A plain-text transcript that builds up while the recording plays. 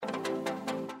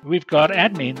we've got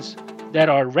admins that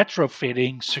are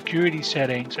retrofitting security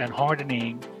settings and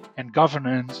hardening and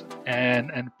governance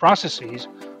and processes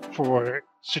for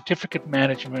certificate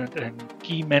management and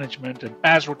key management and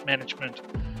password management,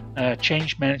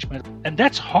 change management, and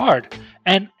that's hard.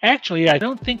 And actually, I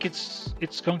don't think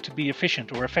it's going to be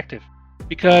efficient or effective,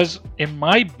 because in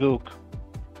my book,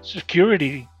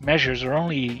 security measures are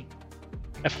only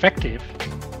effective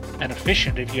and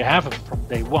efficient if you have them from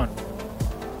day one.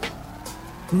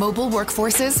 Mobile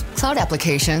workforces, cloud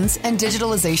applications, and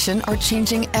digitalization are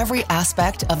changing every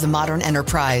aspect of the modern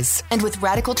enterprise. And with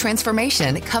radical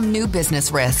transformation come new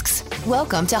business risks.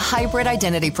 Welcome to Hybrid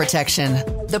Identity Protection,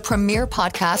 the premier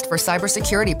podcast for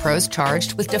cybersecurity pros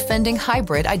charged with defending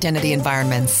hybrid identity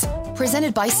environments.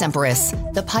 Presented by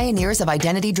Semperis, the pioneers of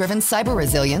identity-driven cyber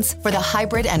resilience for the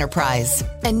hybrid enterprise.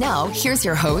 And now, here's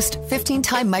your host,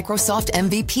 15-time Microsoft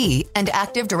MVP and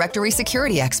Active Directory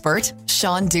security expert,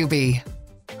 Sean Dubey.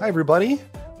 Hi, everybody.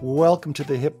 Welcome to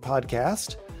the HIP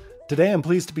podcast. Today, I'm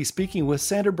pleased to be speaking with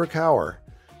Sander Berkouwer.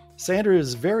 Sander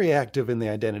is very active in the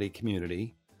identity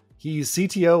community. He's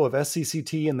CTO of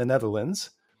SCCT in the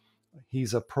Netherlands.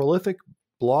 He's a prolific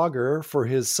blogger for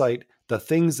his site, The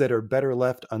Things That Are Better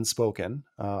Left Unspoken.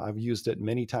 I've used it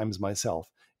many times myself,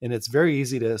 and it's very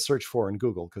easy to search for in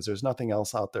Google because there's nothing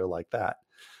else out there like that.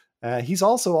 He's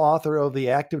also author of the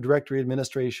Active Directory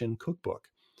Administration Cookbook.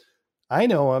 I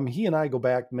know him. He and I go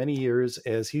back many years,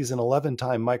 as he's an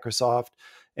 11-time Microsoft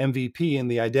MVP in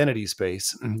the identity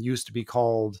space. Used to be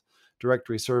called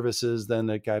Directory Services, then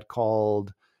it got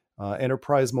called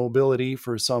Enterprise Mobility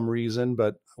for some reason,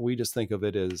 but we just think of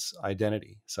it as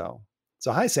identity. So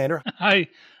hi, Sander. Hi,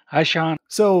 Sean.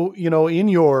 So, in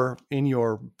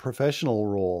your professional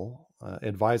role,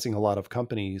 advising a lot of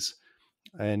companies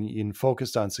and in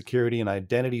focused on security and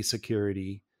identity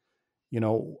security,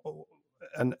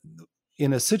 and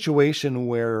in a situation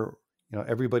where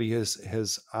everybody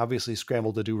has obviously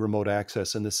scrambled to do remote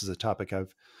access, and this is a topic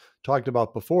I've talked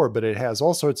about before, but it has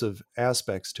all sorts of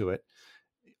aspects to it.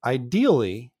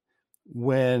 Ideally,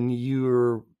 when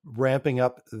you're ramping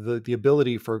up the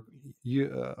ability for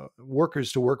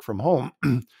workers to work from home,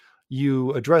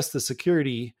 you address the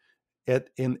security at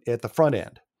the front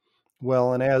end.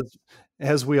 Well, and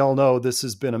as we all know, this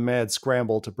has been a mad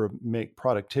scramble to make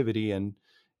productivity, and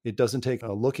it doesn't take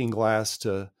a looking glass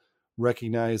to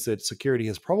recognize that security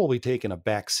has probably taken a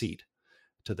back seat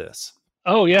to this.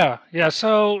 Oh yeah.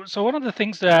 So one of the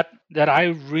things that I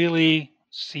really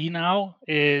see now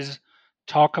is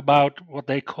talk about what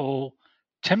they call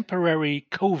temporary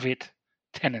COVID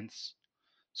tenants.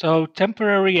 So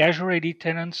temporary Azure AD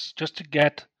tenants, just to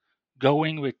get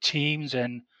going with teams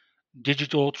and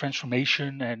digital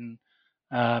transformation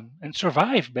and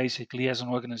survive basically as an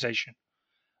organization.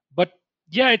 But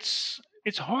yeah, it's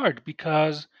hard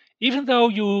because even though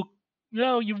you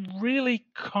really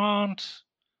can't,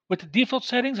 with the default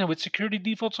settings and with security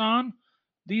defaults on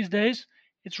these days,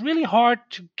 it's really hard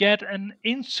to get an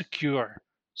insecure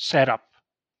setup.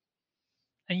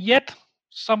 And yet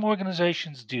some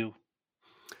organizations do.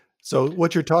 So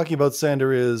what you're talking about,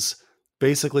 Sander, is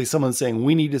basically someone saying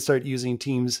we need to start using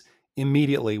Teams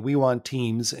immediately. We want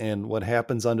Teams. And what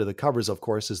happens under the covers, of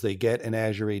course, is they get an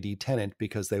Azure AD tenant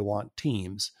because they want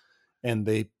Teams, and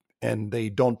they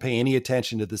don't pay any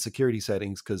attention to the security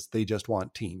settings because they just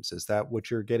want Teams. Is that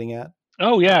what you're getting at?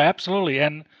 Oh yeah, absolutely.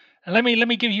 And let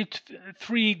me give you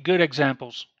three good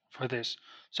examples for this.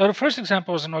 So the first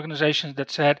example is an organization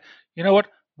that said, you know what,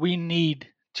 we need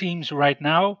Teams right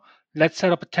now. Let's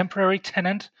set up a temporary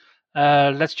tenant.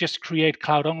 Let's just create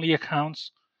cloud-only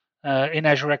accounts in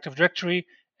Azure Active Directory,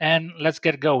 and let's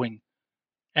get going.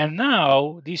 And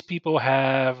now these people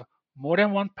have more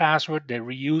than one password. They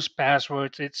reuse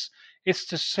passwords. It's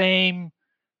the same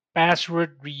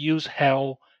password reuse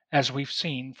hell as we've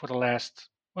seen for the last,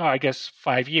 well, I guess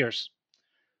 5 years.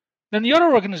 Then the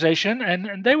other organization,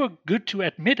 and they were good to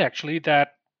admit actually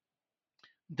that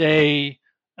they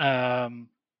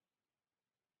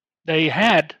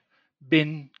had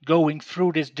been going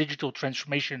through this digital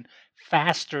transformation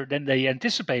faster than they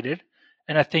anticipated.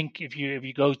 And I think if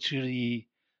you go to the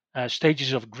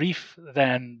stages of grief,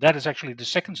 then that is actually the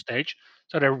second stage.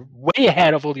 So they're way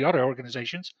ahead of all the other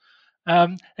organizations.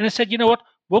 And I said, you know what?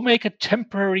 We'll make a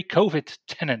temporary COVID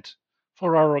tenant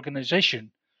for our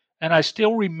organization. And I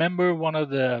still remember one of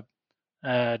the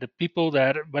people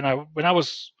that when I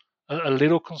was a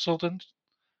little consultant,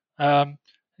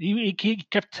 he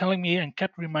kept telling me and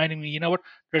kept reminding me, you know what?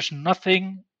 There's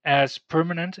nothing as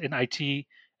permanent in IT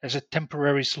as a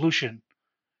temporary solution.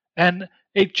 And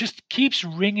it just keeps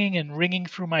ringing and ringing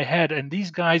through my head. And these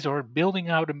guys are building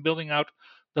out and building out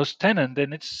those tenants,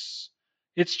 and it's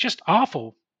just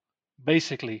awful.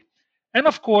 basically. And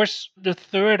of course, the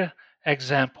third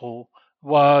example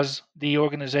was the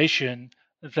organization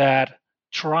that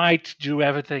tried to do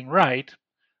everything right,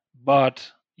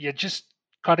 but you're just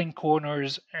cutting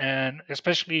corners, and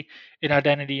especially in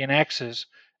identity and access,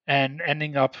 and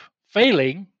ending up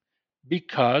failing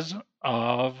because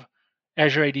of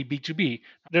Azure AD B2B.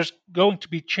 There's going to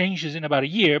be changes in about a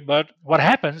year, but what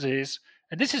happens is,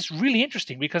 and this is really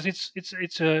interesting because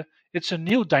it's a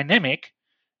new dynamic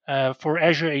for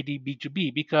Azure AD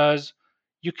B2B, because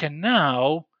you can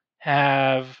now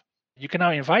have you can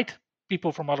now invite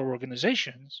people from other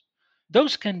organizations.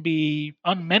 Those can be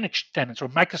unmanaged tenants or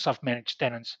Microsoft managed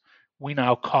tenants, we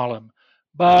now call them.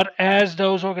 But as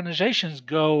those organizations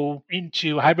go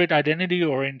into hybrid identity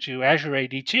or into Azure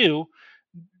AD2,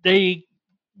 they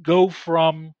go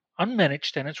from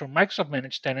unmanaged tenants or Microsoft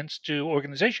managed tenants to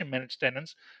organization managed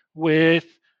tenants with,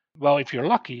 well, if you're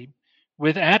lucky,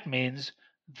 with admins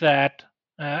that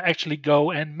actually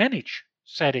go and manage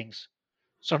settings.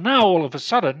 So now all of a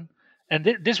sudden,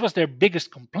 and this was their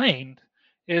biggest complaint,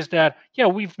 is that, yeah,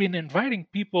 we've been inviting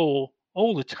people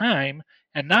all the time,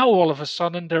 and now all of a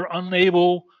sudden they're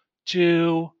unable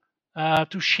to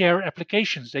share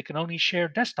applications. They can only share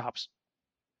desktops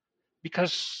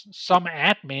because some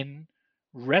admin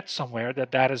read somewhere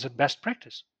that that is a best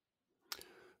practice.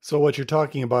 So what you're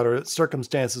talking about are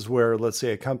circumstances where, let's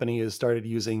say, a company has started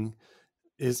using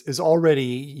is already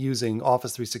using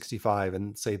Office 365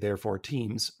 and say therefore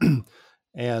Teams,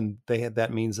 and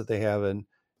that means that they have an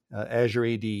Azure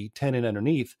AD tenant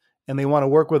underneath, and they want to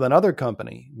work with another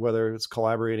company, whether it's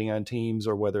collaborating on Teams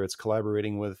or whether it's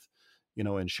collaborating with, in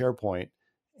SharePoint.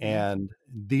 And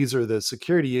these are the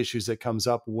security issues that comes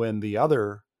up when the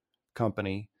other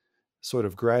company sort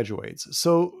of graduates.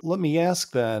 So let me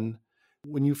ask then,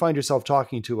 when you find yourself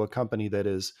talking to a company that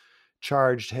is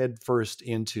charged headfirst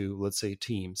into, let's say,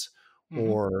 Teams,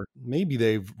 or maybe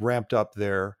they've ramped up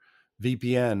their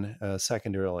VPN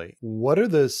secondarily, what are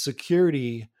the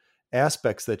security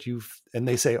aspects that and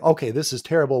they say, okay, this is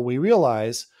terrible. We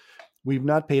realize we've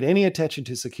not paid any attention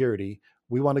to security.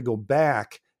 We want to go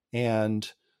back and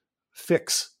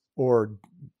fix or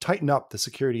tighten up the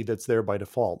security that's there by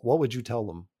default. What would you tell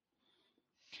them?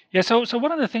 Yeah, so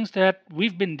one of the things that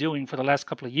we've been doing for the last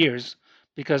couple of years,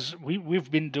 because we've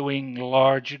been doing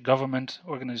large government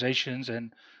organizations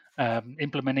and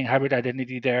implementing hybrid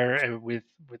identity there with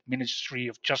Ministry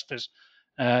of Justice,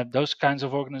 those kinds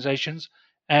of organizations,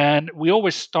 and we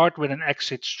always start with an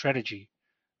exit strategy.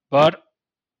 But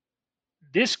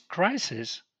this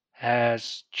crisis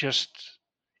has just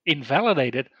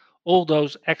invalidated all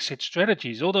those exit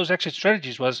strategies. All those exit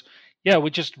strategies was, yeah,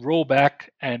 we just roll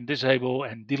back and disable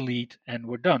and delete and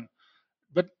we're done.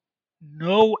 But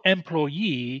no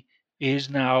employee is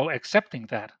now accepting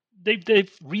that.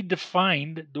 They've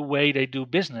redefined the way they do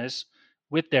business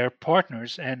with their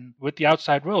partners and with the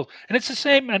outside world. And it's the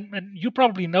same, and you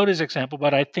probably know this example,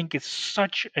 but I think it's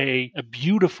such a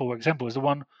beautiful example, is the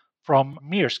one from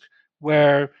Maersk,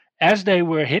 where as they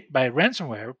were hit by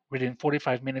ransomware, within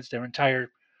 45 minutes, their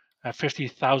entire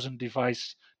 50,000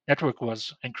 device network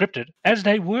was encrypted. As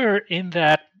they were in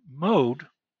that mode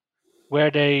where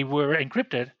they were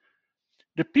encrypted,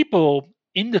 the people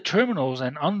in the terminals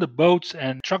and on the boats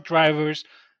and truck drivers,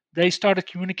 they started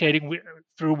communicating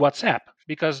through WhatsApp,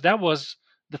 because that was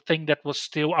the thing that was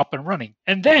still up and running.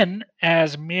 And then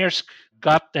as Maersk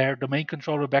got their domain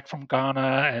controller back from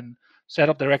Ghana and set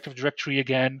up their Active Directory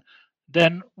again,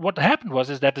 then what happened was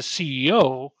is that the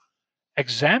CEO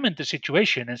examined the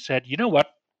situation and said, you know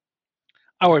what,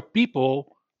 our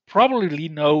people probably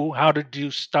know how to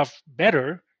do stuff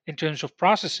better in terms of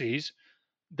processes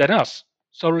than us.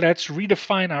 So let's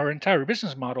redefine our entire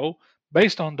business model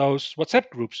based on those WhatsApp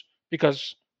groups,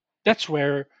 because that's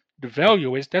where the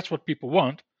value is, that's what people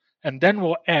want. And then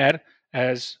we'll add,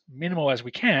 as minimal as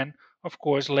we can, of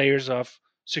course, layers of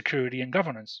security and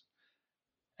governance.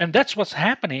 And that's what's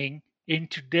happening in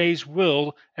today's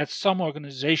world at some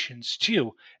organizations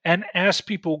too. And as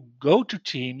people go to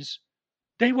Teams,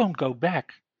 they won't go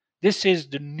back. This is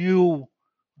the new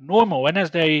normal. And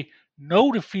as they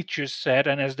know the feature set,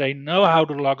 and as they know how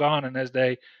to log on, and as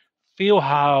they feel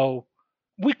how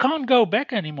we can't go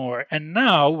back anymore. And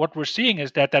now what we're seeing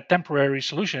is that that temporary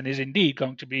solution is indeed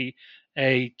going to be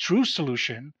a true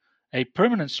solution, a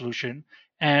permanent solution.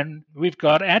 And we've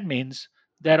got admins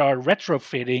that are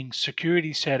retrofitting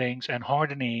security settings and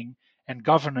hardening and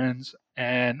governance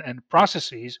and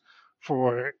processes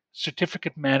for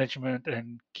certificate management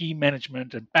and key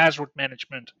management and password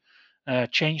management,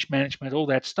 change management, all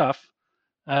that stuff,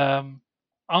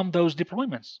 on those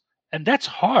deployments. And that's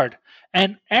hard.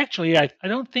 And actually, I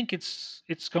don't think it's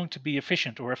going to be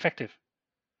efficient or effective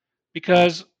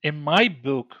because in my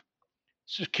book,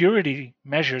 security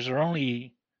measures are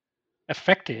only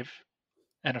effective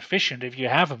and efficient if you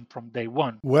have them from day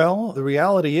one. Well, the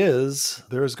reality is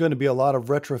there's going to be a lot of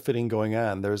retrofitting going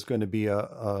on. There's going to be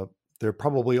there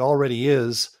probably already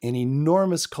is an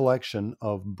enormous collection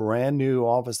of brand new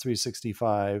Office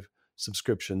 365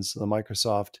 subscriptions. The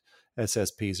Microsoft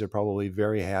SSPs are probably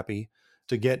very happy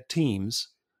to get Teams,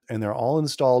 and they're all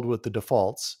installed with the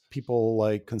defaults. People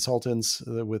like consultants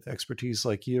with expertise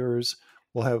like yours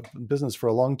will have business for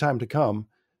a long time to come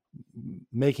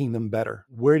making them better.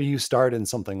 Where do you start in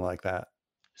something like that?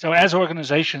 So as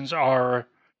organizations are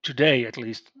today, at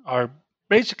least, are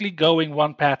basically going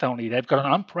one path only. They've got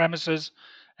an on-premises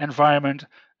environment,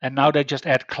 and now they just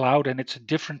add cloud, and it's a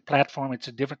different platform, it's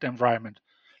a different environment.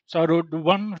 So the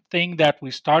one thing that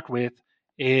we start with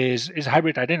is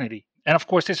hybrid identity. And of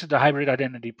course, this is the hybrid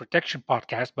identity protection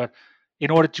podcast, but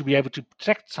in order to be able to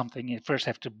protect something, you first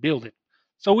have to build it.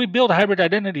 So we build hybrid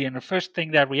identity, and the first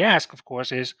thing that we ask, of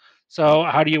course, is, so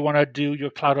how do you want to do your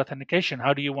cloud authentication?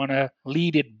 How do you want to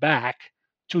lead it back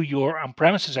to your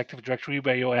on-premises Active Directory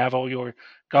where you have all your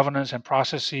governance and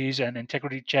processes and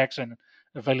integrity checks and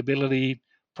availability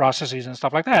processes and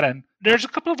stuff like that? And there's a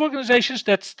couple of organizations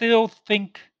that still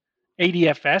think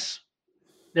ADFS.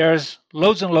 There's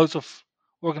loads and loads of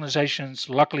organizations,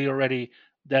 luckily already,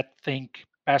 that think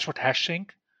password hash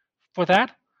sync for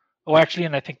that. Oh, actually,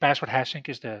 and I think password hash sync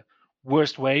is the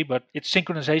worst way, but it's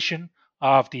synchronization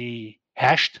of the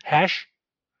hash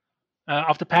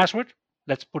of the password.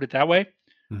 Let's put it that way.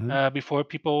 Before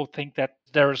people think that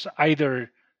there's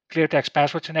either clear text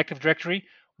passwords in Active Directory,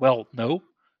 well, no,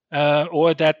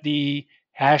 or that the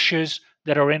hashes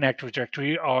that are in Active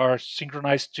Directory are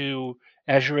synchronized to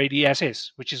Azure AD as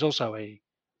is, which is also a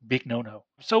big no-no.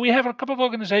 So we have a couple of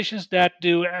organizations that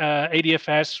do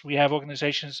ADFS. We have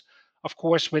organizations, of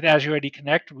course, with Azure AD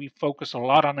Connect. We focus a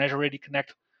lot on Azure AD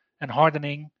Connect and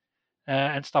hardening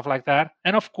and stuff like that.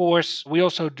 And of course, we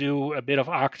also do a bit of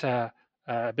Okta,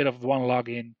 a bit of one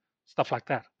login, stuff like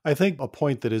that. I think a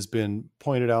point that has been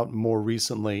pointed out more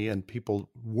recently and people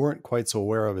weren't quite so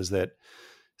aware of is that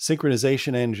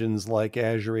synchronization engines like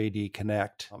Azure AD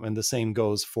Connect, and the same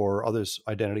goes for other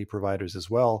identity providers as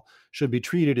well, should be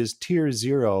treated as tier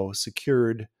 0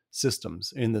 secured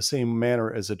systems in the same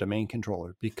manner as a domain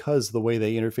controller, because the way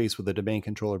they interface with the domain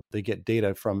controller, they get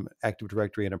data from Active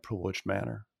Directory in a privileged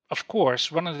manner. Of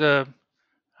course, one of the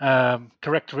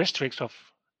characteristics of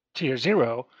tier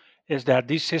 0 is that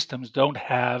these systems don't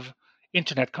have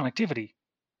internet connectivity.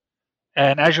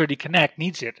 And Azure AD Connect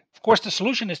needs it. Of course, the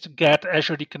solution is to get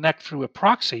Azure AD Connect through a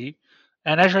proxy,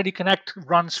 and Azure AD Connect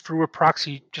runs through a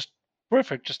proxy just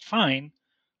perfect, just fine.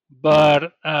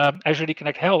 But Azure AD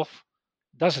Connect Health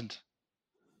doesn't,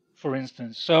 for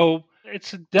instance. So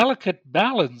it's a delicate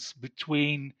balance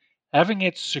between having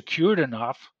it secured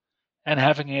enough and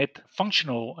having it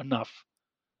functional enough.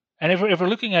 And if we're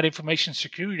looking at information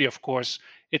security, of course,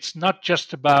 it's not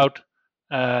just about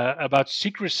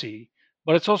secrecy,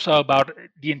 but it's also about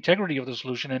the integrity of the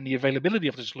solution and the availability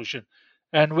of the solution.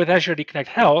 And with Azure AD Connect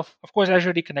Health, of course, Azure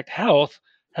AD Connect Health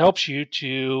helps you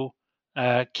to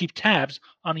keep tabs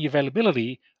on the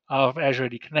availability of Azure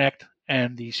AD Connect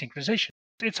and the synchronization.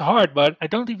 It's hard, but I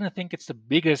don't even think it's the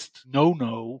biggest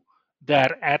no-no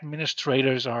that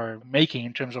administrators are making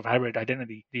in terms of hybrid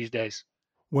identity these days.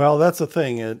 Well, that's a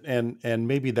thing, and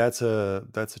maybe that's a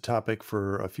topic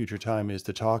for a future time, is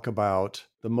to talk about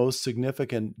the most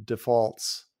significant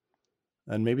defaults,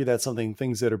 and maybe that's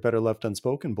things that are better left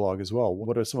unspoken blog as well.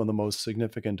 What are some of the most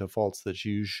significant defaults that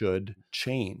you should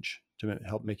change to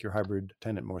help make your hybrid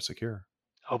tenant more secure?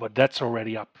 Oh, but that's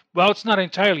already up. Well, it's not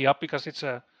entirely up because it's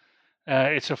a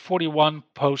 41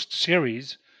 post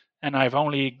series, and I've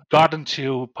only gotten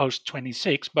to post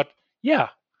 26. But yeah,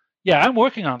 I'm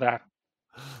working on that.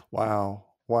 Wow.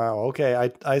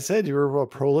 Okay. I said you were a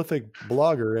prolific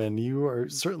blogger, and you are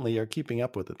certainly keeping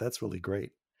up with it. That's really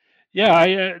great. Yeah,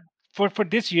 I for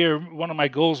this year, one of my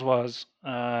goals was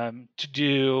to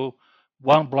do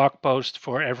one blog post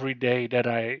for every day that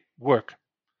I work.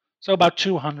 So about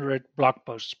 200 blog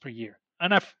posts per year.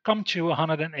 And I've come to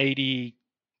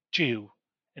 182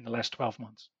 in the last 12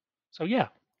 months. So yeah.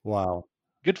 Wow.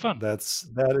 Good fun. That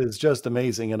is just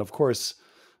amazing. And of course,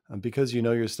 because you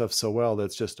know your stuff so well,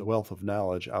 that's just a wealth of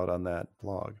knowledge out on that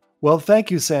blog. Well, thank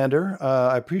you, Sander.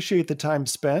 I appreciate the time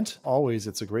spent. Always,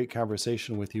 it's a great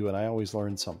conversation with you, and I always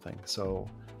learn something. So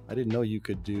I didn't know you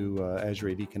could do Azure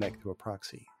AD Connect through a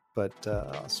proxy. But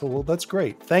that's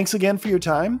great. Thanks again for your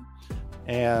time.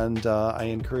 And I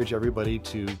encourage everybody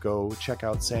to go check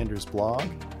out Sander's blog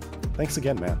Thanks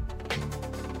again, man.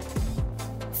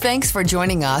 Thanks for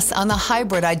joining us on the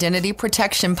Hybrid Identity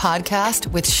Protection Podcast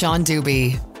with Sean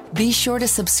Dubey. Be sure to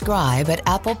subscribe at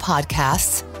Apple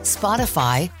Podcasts,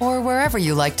 Spotify, or wherever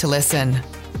you like to listen.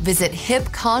 Visit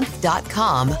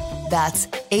hipconf.com. That's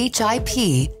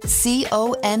HIPCONF.com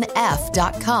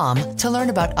to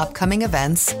learn about upcoming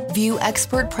events, view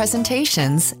expert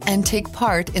presentations, and take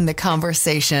part in the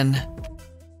conversation.